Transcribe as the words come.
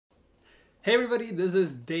Hey everybody, this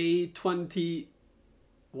is day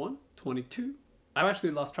 21, 22. I've actually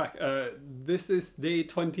lost track. This is day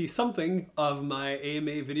 20 something of my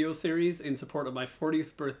AMA video series in support of my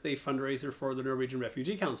 40th birthday fundraiser for the Norwegian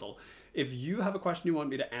Refugee Council. If you have a question you want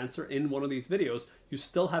me to answer in one of these videos, you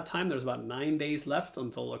still have time. There's about 9 days left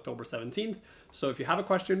until October 17th. So if you have a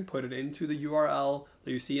question, put it into the URL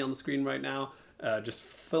that you see on the screen right now. Just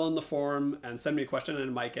fill in the form and send me a question and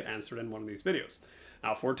it might get answered in one of these videos.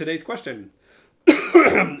 Now for today's question,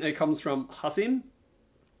 it comes from Hasim.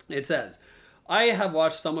 It says, I have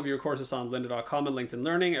watched some of your courses on lynda.com and LinkedIn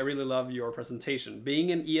Learning. I really love your presentation. Being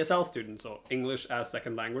an ESL student, so English as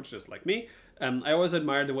second language, just like me, I always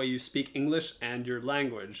admired the way you speak English and your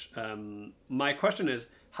language. My question is,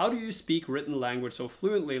 how do you speak written language so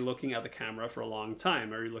fluently looking at the camera for a long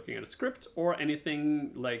time? Are you looking at a script or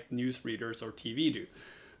anything like news readers or TV do?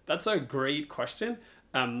 That's a great question.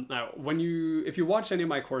 Now, if you watch any of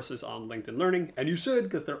my courses on LinkedIn Learning, and you should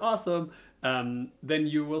because they're awesome, then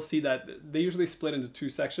you will see that they usually split into two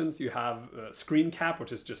sections. You have screen cap,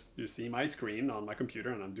 which is just you see my screen on my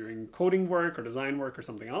computer and I'm doing coding work or design work or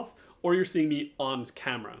something else, or you're seeing me on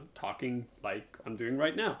camera talking like I'm doing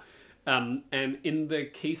right now. And in the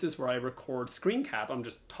cases where I record screen cap, I'm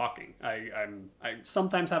just talking. I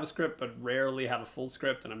sometimes have a script, but rarely have a full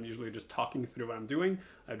script, and I'm usually just talking through what I'm doing.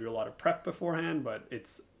 I do a lot of prep beforehand, but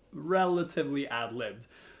it's relatively ad-libbed.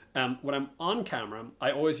 When I'm on camera,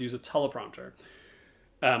 I always use a teleprompter.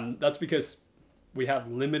 That's because we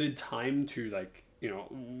have limited time to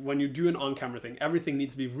when you do an on-camera thing, everything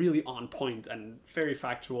needs to be really on point and very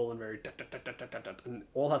factual and very and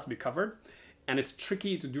all has to be covered. And it's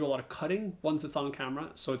tricky to do a lot of cutting once it's on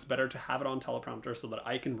camera, so it's better to have it on teleprompter so that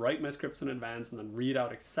I can write my scripts in advance and then read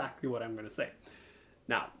out exactly what I'm going to say.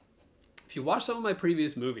 Now, if you watch some of my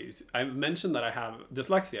previous movies, I've mentioned that I have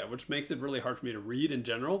dyslexia, which makes it really hard for me to read in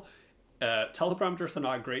general. Teleprompters are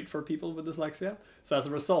not great for people with dyslexia, so as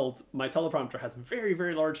a result, my teleprompter has very,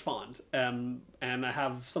 very large font, and I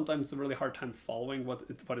have sometimes a really hard time following what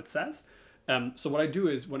it says. So what I do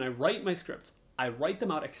is when I write my scripts, I write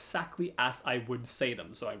them out exactly as I would say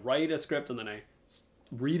them. So I write a script and then I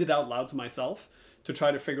read it out loud to myself to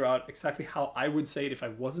try to figure out exactly how I would say it if I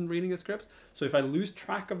wasn't reading a script. So if I lose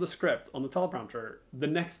track of the script on the teleprompter, the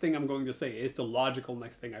next thing I'm going to say is the logical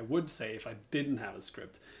next thing I would say if I didn't have a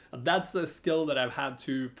script. That's a skill that I've had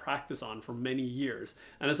to practice on for many years.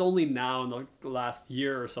 And it's only now in the last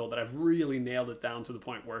year or so that I've really nailed it down to the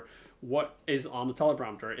point where what is on the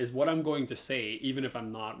teleprompter is what I'm going to say, even if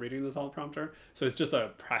I'm not reading the teleprompter. So it's just a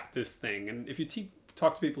practice thing. And if you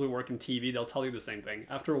talk to people who work in TV, they'll tell you the same thing.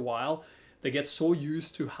 After a while, they get so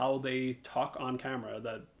used to how they talk on camera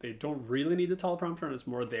that they don't really need the teleprompter, and it's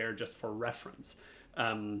more there just for reference.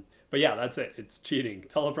 But yeah, that's it. It's cheating.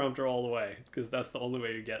 Teleprompter all the way, because that's the only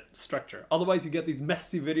way you get structure. Otherwise, you get these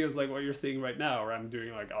messy videos like what you're seeing right now, where I'm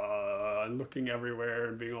doing like, and looking everywhere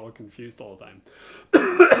and being all confused all the time.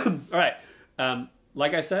 All right.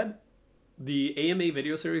 Like I said, the AMA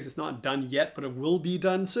video series is not done yet, but it will be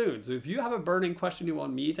done soon. So if you have a burning question you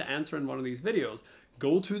want me to answer in one of these videos,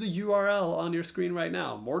 go to the URL on your screen right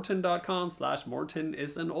now,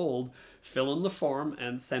 morten.com/mortenisanold, fill in the form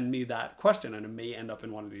and send me that question, and it may end up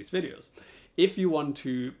in one of these videos. If you want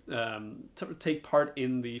to take part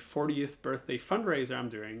in the 40th birthday fundraiser I'm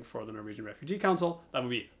doing for the Norwegian Refugee Council, that would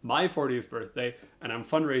be my 40th birthday, and I'm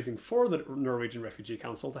fundraising for the Norwegian Refugee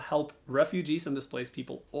Council to help refugees and displaced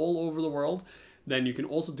people all over the world, then you can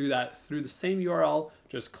also do that through the same URL.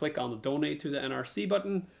 Just click on the donate to the NRC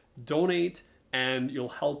button, donate, and you'll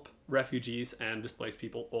help refugees and displaced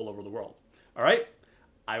people all over the world. All right,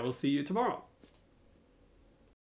 I will see you tomorrow.